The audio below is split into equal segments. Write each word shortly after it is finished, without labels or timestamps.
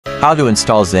How to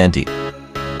install zANTI.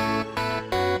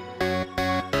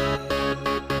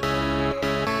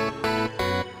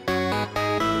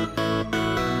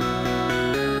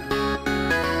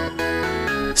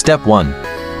 Step 1.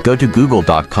 Go to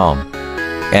google.com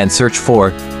and search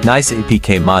for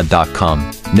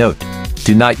niceapkmod.com. Note: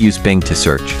 do not use Bing to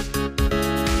search.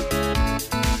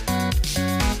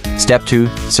 Step 2.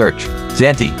 Search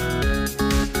zANTI.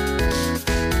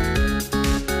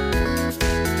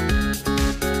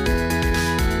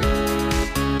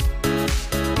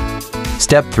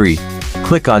 Step 3.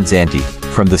 Click on zANTI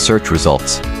from the search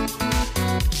results.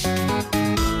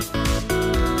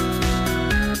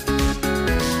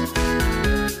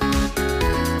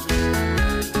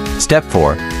 Step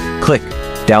 4. Click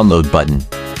Download button.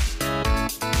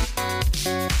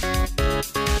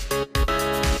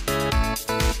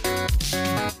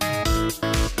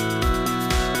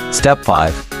 Step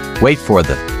 5. Wait for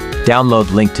the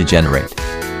download link to generate.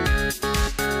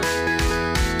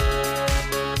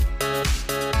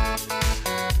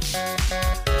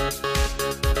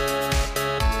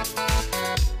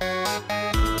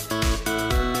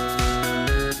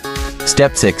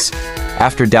 Step 6.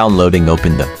 After downloading,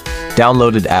 open the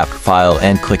downloaded app file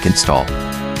and click Install.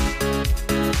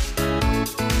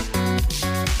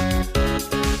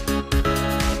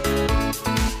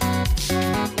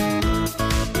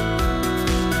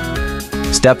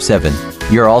 Step 7.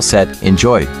 You're all set.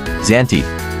 Enjoy zANTI.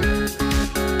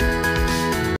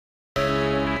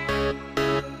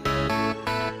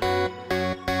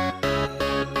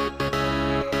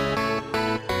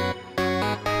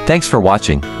 Thanks for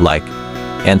watching. Like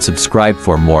and subscribe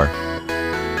for more.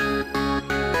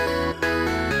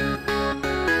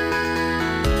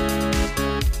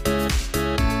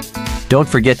 Don't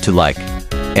forget to like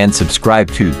and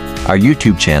subscribe to our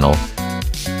YouTube channel.